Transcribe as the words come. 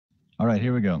All right,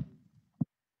 here we go.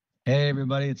 Hey,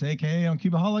 everybody, it's AK on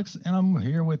Cubaholics, and I'm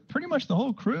here with pretty much the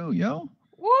whole crew, yo.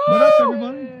 Woo! What up,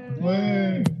 everybody?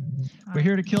 Way. We're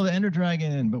here to kill the Ender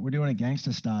Dragon, but we're doing it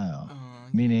gangsta style.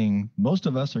 Meaning most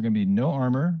of us are going to be no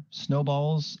armor,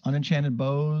 snowballs, unenchanted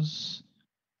bows,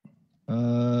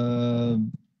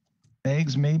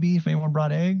 eggs maybe, if anyone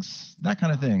brought eggs, that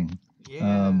kind of thing.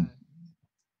 Yeah.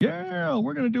 Yeah,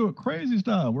 we're going to do it crazy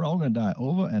style. We're all going to die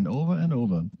over and over and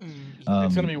over. It's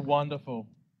It's gonna be wonderful.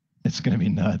 It's going to be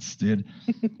nuts, dude.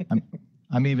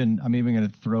 I'm even going to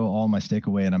throw all my steak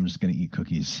away and I'm just going to eat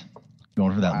cookies.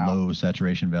 Going for that low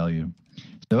saturation value.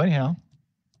 So anyhow,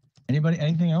 anybody,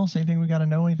 anything else? Anything we got to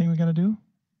know? Anything we got to do?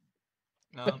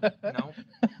 No.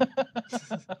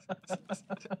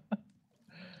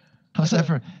 How's that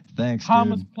for? Thanks,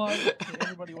 Harmless dude. plug to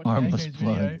everybody watching Harmless AK's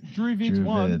plug. video. Drew Drew Vids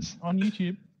 1 Vids. on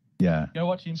YouTube. Yeah. Go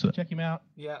watch him. Check him out.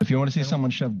 Yeah. If you want to see someone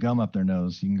shove gum up their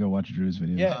nose, you can go watch Drew's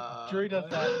videos. Yeah, Drew does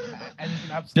that, and he's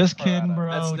an absolute Just pro at kidding, it.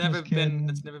 bro. That's never just kidding. been.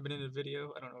 That's never been in a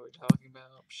video. I don't know what you're talking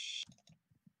about. Shh.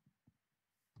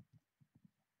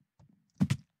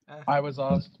 I was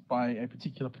asked by a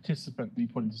particular participant to be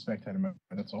put into spectator mode.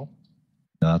 That's all.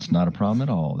 That's not a problem at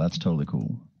all. That's totally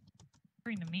cool.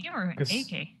 Referring to me or 'Cause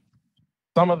AK?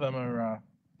 Some of them are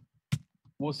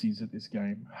wussies at this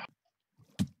game.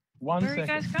 One Where are you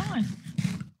guys going?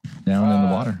 Down in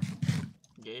the water.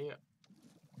 Yeah.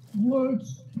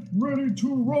 Let's ready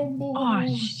to rumble. Oh,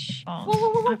 I'm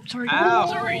sorry. Ow.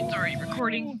 Sorry.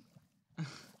 Recording.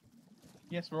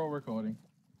 Yes, we're all recording.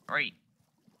 Right.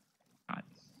 God.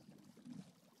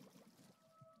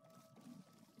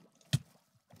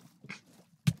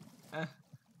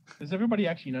 Does everybody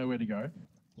actually know where to go?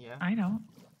 Yeah. I don't.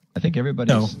 I think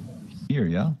everybody's here,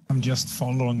 yeah? I'm just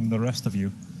following the rest of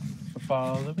you. We're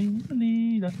following the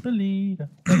leader, the leader,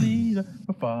 the leader.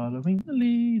 We're following the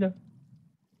leader.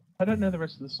 I don't know the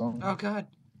rest of the song. Oh God.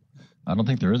 I don't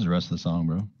think there is the rest of the song,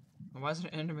 bro. Why is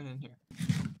there an Enderman in here?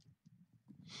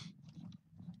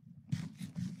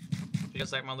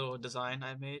 Just like my little design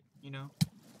I made, you know.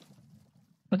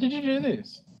 But did you do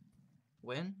this?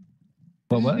 When?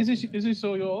 What? Is this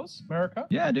all yours, America?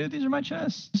 Yeah, dude, these are my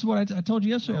chests. This is what I told you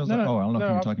yesterday. I was like, oh, I don't know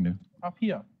who you're talking to. Up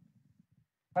here.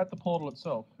 At the portal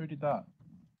itself. Who did that?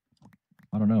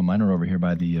 I don't know. Mine are over here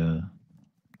by the,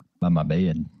 by my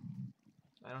bed.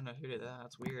 I don't know who did that.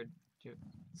 That's weird. Dude,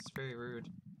 it's very rude.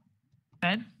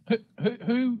 Bed?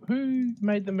 Who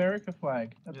made the America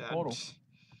flag at the portal?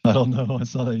 I don't know. I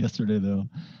saw that yesterday, though.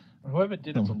 Whoever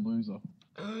did it's a loser.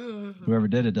 Whoever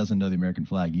did it doesn't know the American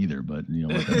flag either, but, you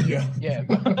know. Yeah.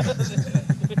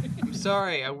 I'm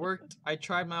sorry. I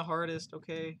tried my hardest,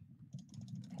 okay?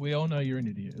 We all know you're an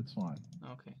idiot. It's fine.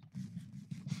 Okay.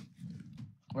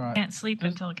 All right. Can't sleep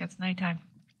until it gets nighttime.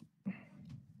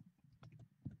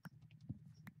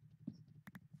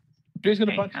 Drew's got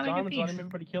a Okay, bunch how of do I get diamonds on these? him.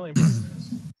 Everybody kill him.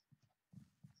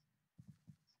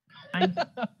 Fine.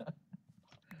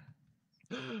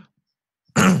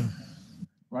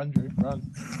 Run, Drew. Run.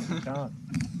 You can't.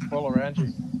 We're all around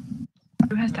you.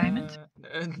 Who has diamonds?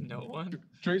 No one.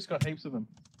 Drew's got heaps of them.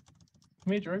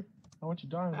 Come here, Drew. I want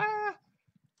your diamonds. Ah.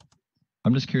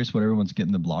 I'm just curious what everyone's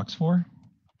getting the blocks for.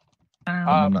 I don't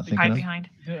know. I'm not thinking Hide of. behind.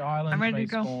 The island I'm ready may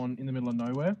to go. spawn in the middle of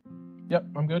nowhere. Yep,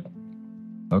 I'm good.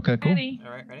 Okay, cool. Ready.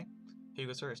 All right, ready? Who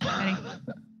goes first? Ready.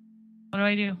 What do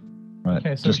I do? Right.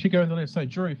 Okay, so just, we should go with the list. So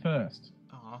Drew first.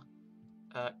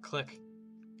 Click.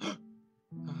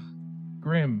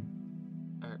 Grim.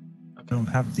 I don't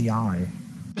have the eye.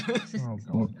 Oh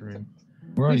God, Grim.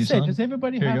 where are Who you, said, son? does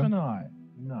everybody Here you have go. an eye?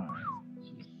 No.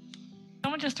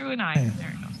 Someone just threw an eye. Hey.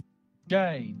 There it goes.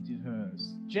 Jay did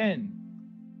hers. Jen.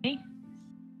 Me?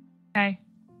 Okay.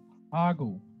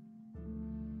 Argle.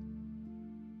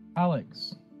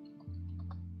 Alex.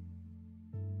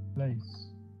 Lace.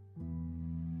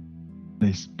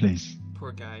 Please.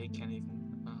 Poor guy. He can't even.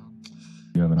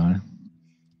 You have an eye?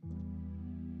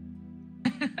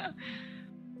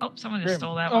 Oh, someone just Grim.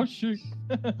 stole that Oh one. shoot.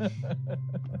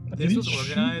 This was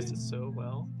organized so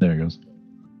well. There it goes.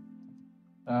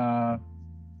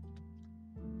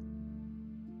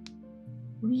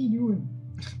 What is he doing?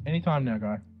 Anytime now,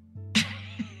 guy.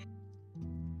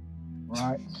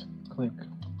 Right click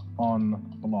on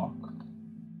block.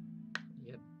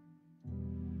 Yep.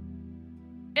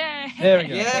 Yay! There we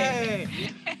go.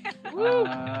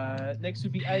 Yay! Next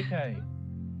would be AK.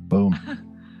 Boom.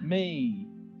 Me.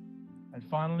 And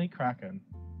finally Kraken.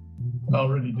 I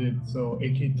already did. So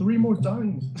AK 3 more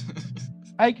times.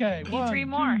 AK, Need 1, three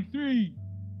more. 2, 3.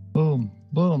 Boom.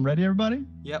 Boom. Ready, everybody?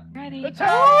 Yep. Ready. Let's Here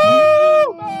we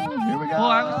go. Oh,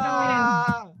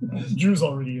 I was Drew's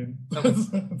already in.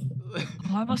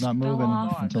 I almost not fell moving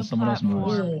off until the someone else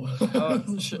moves.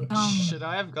 platform. Oh. Should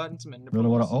I have gotten some ender Really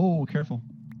wanna, pearls? oh, careful.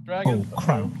 Dragon. Oh,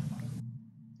 crap.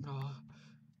 Oh.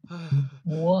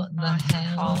 What the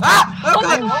hell? Ah! Oh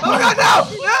god! Oh god!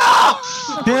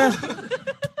 No! No! Yeah.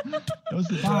 That was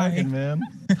the Bye. dragon, man.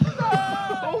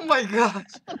 Oh my god!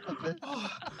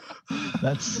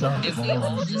 That sucked. If we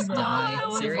all just die, that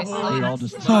was seriously? We all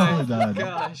just My totally died.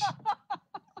 gosh.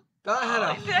 That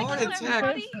had a Did I heart kill attack.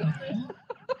 everybody?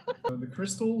 The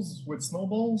crystals with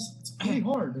snowballs, it's pretty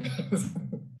hard.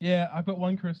 Yeah, I've got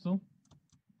 1 crystal.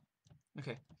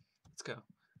 Okay, let's go.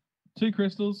 2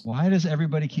 crystals. Why does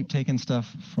everybody keep taking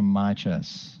stuff from my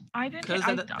chest? I didn't. 'Cause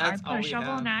I that's put all a we shovel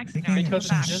have. and axe Because there. I took Because it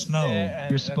back. it's just Snow. there and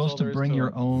You're that's all supposed to there is bring to your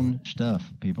it. own stuff,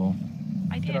 people.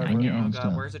 I did. Bring I Bring did. your Oh own god,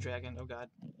 stuff. where's the dragon? Oh god.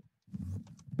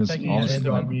 Because Take all it this easy, and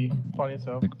stuff- me. Find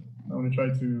yourself. I'm gonna try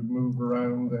to move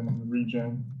around and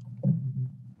regen.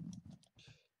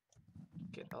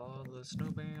 Get all the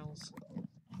snowballs.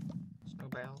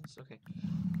 Snowballs, okay.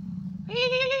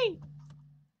 Hey!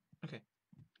 Okay.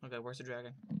 Okay, where's the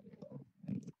dragon?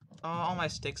 Oh, all my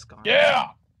sticks gone. Yeah!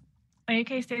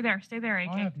 AK, stay there. Stay there, AK.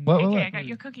 I have What, AK, what, I what? got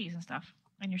your cookies and stuff.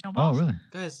 And your Oh, snowballs. really?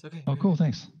 Guys, okay. Oh, cool,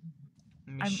 thanks.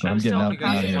 Let me I'm show I'm you getting something, out- you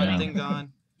guys. out of here One now. thing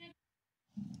gone.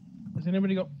 Has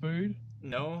anybody got food?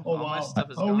 No, Oh all my wow!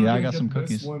 stuff is How are gone. we Yeah, I gonna got get some this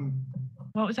cookies. One?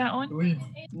 What was that one? Wait,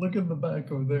 look at the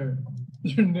back over there.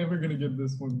 You're never gonna get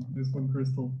this one. This one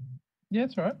crystal. Yeah,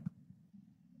 it's alright.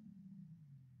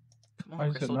 Come I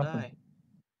on, just got crystal, nothing. die.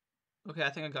 Okay, I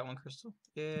think I got 1 crystal.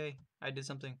 Yay, I did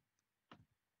something.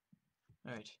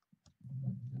 Alright.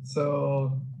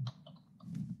 So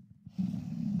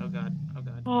Oh god, oh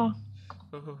god. Oh,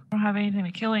 Oh, I don't have anything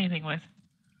to kill anything with.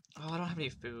 I don't have any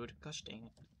food. Gosh dang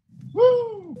it.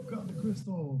 woo! Got the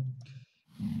crystal.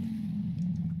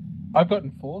 I've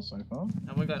gotten 4 so far.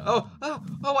 Oh my god. Oh, oh,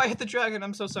 oh, I hit the dragon.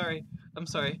 I'm so sorry. I'm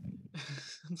sorry.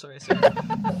 I'm sorry, sir.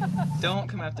 Don't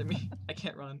come after me. I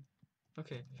can't run.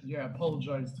 Okay. Yeah,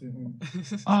 apologize to him.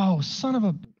 Oh, son of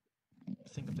a...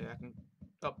 Think up there. I can.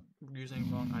 Oh, using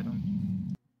wrong item.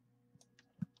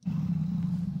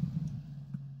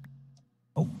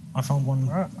 Oh, I found one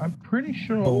Alright, I'm pretty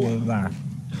sure. over there.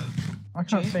 I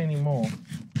can't Jay? see any more.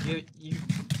 You.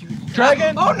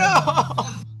 Dragon! Oh no!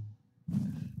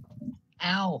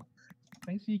 Ow!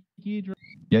 Thanks for your gear, Dragon.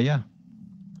 Yeah, yeah.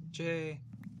 Jay.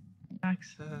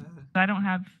 Max. Uh, I don't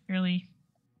have really.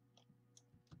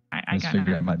 I I just got figured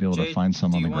I nothing. might be able Jay, to find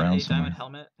some do on you the want ground a diamond somewhere.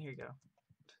 helmet? Here you go.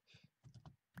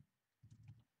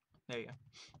 There you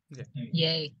go.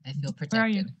 Yay, I feel protected. Where are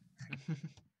you?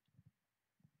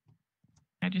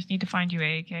 I just need to find you,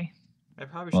 AK. I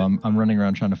probably Well, should. I'm running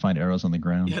around trying to find arrows on the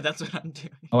ground. Yeah, that's what I'm doing.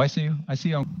 Oh, I see you. I see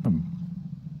you.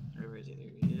 Where is he?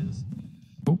 There he is.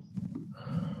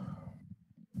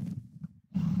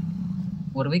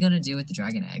 What are we gonna do with the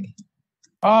dragon egg?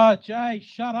 Ah, Jay,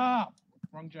 shut up!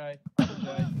 Wrong Jay. Other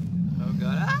Jay. Oh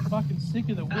god. Ah! Fucking sick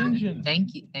of the whinging.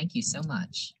 Thank you so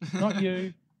much. Not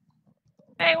you.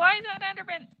 Hey, why is that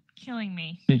Enderman killing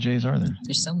me? How many Jays are there?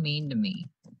 You're so mean to me.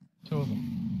 2 of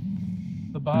them.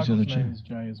 The Who's the barber's other name Jay? is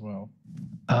Jay as well.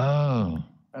 Oh.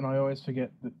 And I always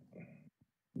forget that.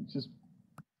 Just.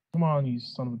 Come on, you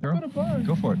son of a. Girl, Got a bow.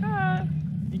 Go for it. Ah,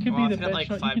 you could Well, be I've the hit best like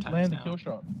shot. 5 You could times land the now. kill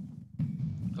shot.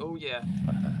 Oh yeah.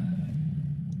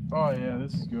 Oh yeah,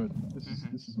 this is good. This is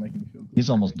Mhm. this is making me feel good. He's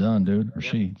almost done, dude. Or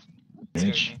Yep. she.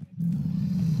 Scared Bitch. me.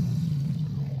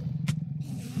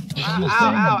 She Ow, was ow,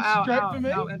 standing ow, ow, straight ow, for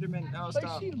me. ow, Enderman. No, Like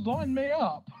stop. she lined me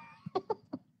up.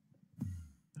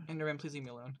 Enderman, please leave me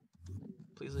alone.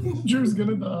 Please leave. Drew's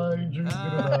gonna die. Drew's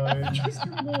Ah. gonna die. Drew's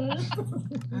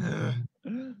gonna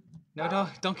die. No,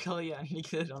 don't kill it yet. I need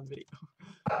to get it on video.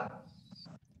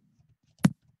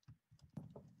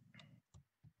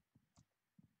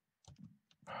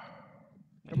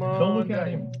 Come on. Don't look at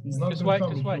Daddy. him. He's not Just gonna wait, come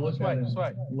just if you wait, look just at wait, him. just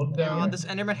wait. Look Oh, down. this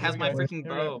Enderman has Here my we go. freaking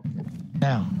Here we bow.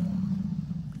 Now.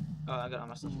 Oh, I got all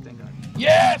my stuff. Thank God.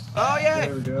 Yes! Oh yeah!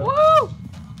 There we go.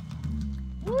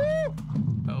 Woo! Woo!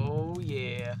 Oh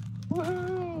yeah.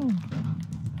 Woohoo!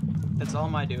 That's all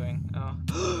my doing.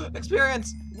 Oh.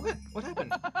 Experience! What? What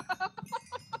happened?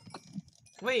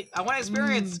 Wait, I want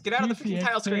experience! Get out of the freaking juicy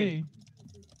title screen!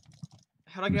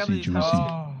 How do I get out of the Juicy, title juicy. screen?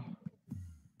 Oh.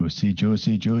 Juicy,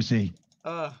 juicy, juicy.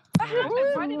 What happened?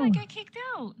 Why did I get kicked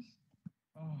out?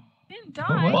 Oh. Didn't What?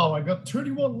 die. Wow, I got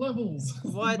 31 levels.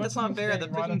 What? That's not fair. The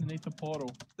Right freaking underneath the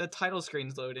portal. the title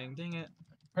screen's loading. Dang it.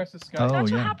 Press escape. Oh,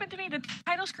 That's what yeah. happened to me. The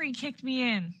title screen kicked me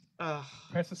in. Ugh.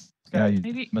 Press escape. Yeah, you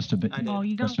Maybe must have been. I did. Oh,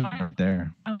 you Must don't. have been right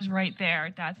there. I was right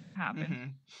there. That happened.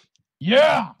 Mhm.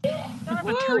 Yeah! Son of a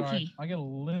Woo! Sorry, turkey. I get a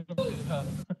little bit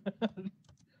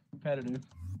competitive.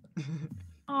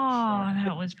 Oh,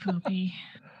 that was poopy.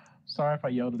 Sorry if I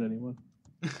yelled at anyone.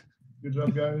 Good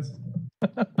job, guys.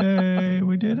 Hey,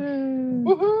 we did it.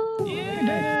 Woohoo!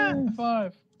 Yeah! High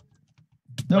five.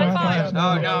 No, High high five. five.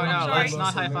 No, Yeah, no, we no, just let's lost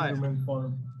not high an five. Enderman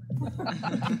farm.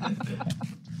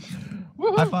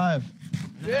 Woohoo! High five.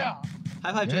 Yeah.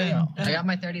 High five, Jay. Yeah. I got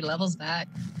my 30 levels back.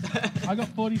 I got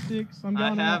 46. I'm I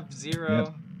going have up.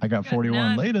 0. I got 41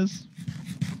 none. latest.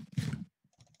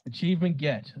 Achievement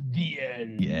get. The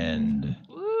end. The end.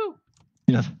 Woo!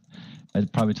 You know, I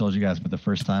probably told you guys, but the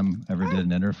first time I ever did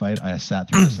an ender fight, I sat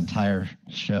through this entire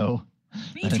show,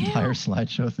 Me an too. entire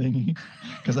slideshow thingy,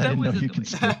 because I That didn't know was you could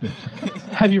skip it.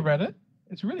 Have you read it?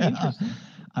 It's really Yeah. interesting.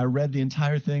 I read the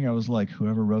entire thing. I was like,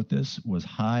 whoever wrote this was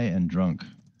high and drunk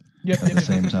Yep, at the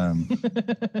same time.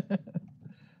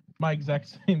 My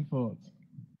exact same thoughts.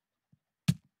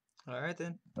 Alright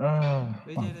then. Oh,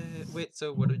 We did it. Wait,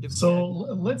 so what do we do? So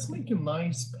let's make a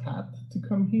nice path to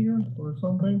come here or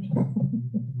something.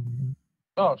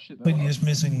 oh shit. that Maybe was- is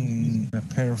missing a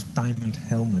pair of diamond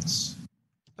helmets.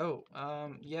 Oh,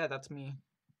 yeah, that's me.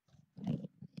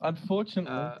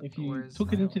 Unfortunately, if you where's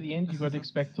took it my into the end, you got to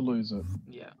expect to lose it.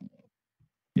 Yeah.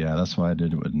 Yeah, that's why I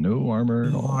did it with no armor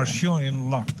at You all. are sure in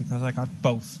luck because I got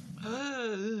both.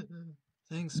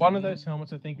 Thanks. One of man. those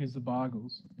helmets, I think, is the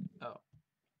Bargles. Oh.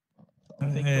 I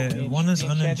think the One is the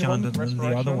enchanted one, unenchanted and the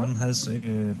restoration other on one it? has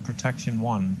protection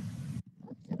 1.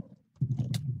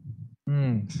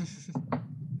 Hmm.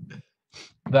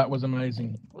 That was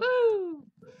amazing. Woo!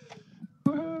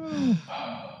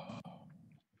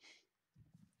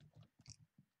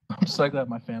 I'm so glad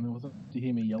my family wasn't to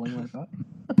hear me yelling like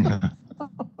that.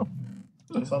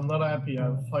 So I'm not happy. I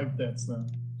have 5 deaths now.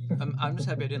 I'm just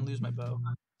happy I didn't lose my bow.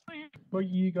 For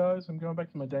you guys, I'm going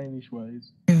back to my Danish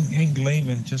ways. Ain't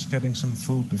leaving, just getting some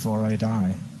food before I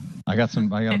die. I got a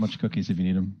bunch of cookies if you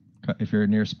need them. If you're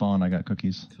near spawn, I got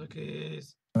cookies.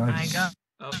 Cookies. I got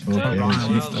Oh, Okay. I Wow,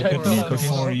 received check a it cookie out.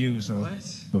 before you, so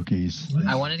What? Cookies.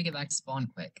 I wanted to get back to spawn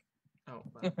quick. Oh,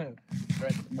 wow.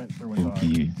 Went through and died.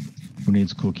 Cookie. Who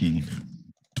needs cookie?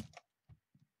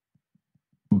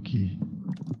 Cookie.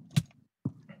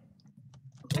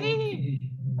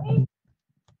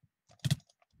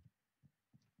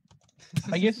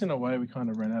 I guess in a way we kind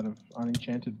of ran out of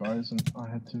unenchanted bows, and I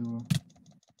had to.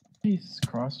 Jesus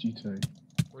Christ, you two!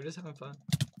 We're just having fun.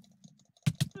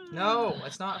 No,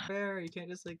 it's not fair. You can't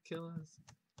just like kill us.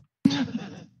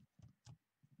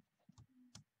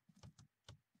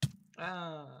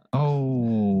 Ah.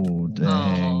 Oh, Oh,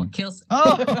 dang. kills.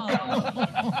 Oh!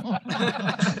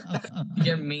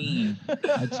 You're mean.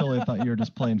 I totally thought you were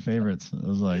just playing favorites. I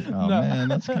was like, oh No. man,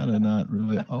 that's kind of not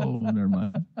really. Oh, never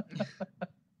mind.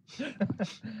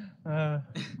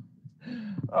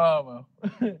 Oh well.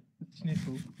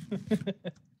 Sniffle.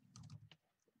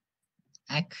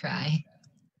 I cry.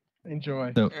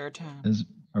 Enjoy. So, Airtime. do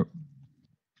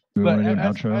we But want to do an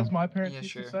as, outro? as my parents Yeah,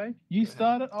 used sure. to say, you Go ahead.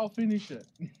 start it, I'll finish it.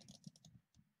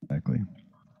 Exactly.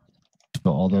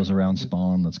 So all those around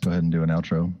spawn, let's go ahead and do an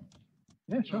outro.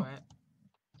 Yeah, sure. Alright.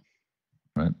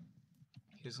 Right.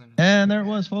 He's gonna- And there it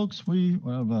was, folks.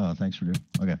 Thanks for doing.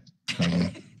 Okay.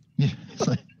 Yeah, it's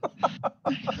like-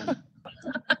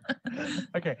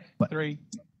 Okay, What? 3,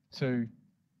 2,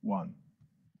 1.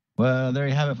 well, there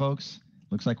you have it, folks.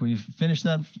 Looks like we've finished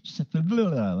that.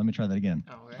 Let me try that again.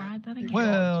 Alright. Tried that again.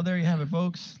 Well, there you have it,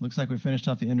 folks. Looks like we finished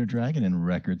off the Ender Dragon in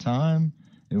record time.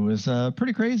 It was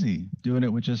pretty crazy doing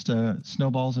it with just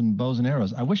snowballs and bows and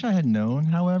arrows. I wish I had known,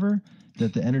 however,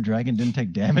 that the Ender Dragon didn't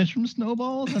take damage from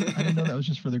snowballs. I didn't know that was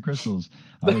just for the crystals.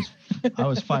 I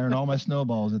was firing all my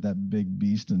snowballs at that big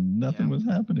beast and nothing Yeah. was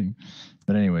happening.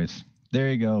 But anyways, there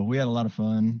you go. We had a lot of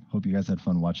fun. Hope you guys had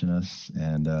fun watching us,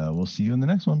 and we'll see you in the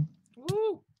next one.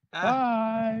 Woo!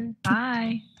 Ah.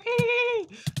 Bye. Bye.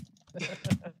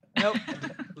 Nope.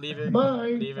 Leave it.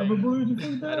 Bye. Leave Have a it.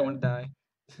 beautiful day. I don't want to die.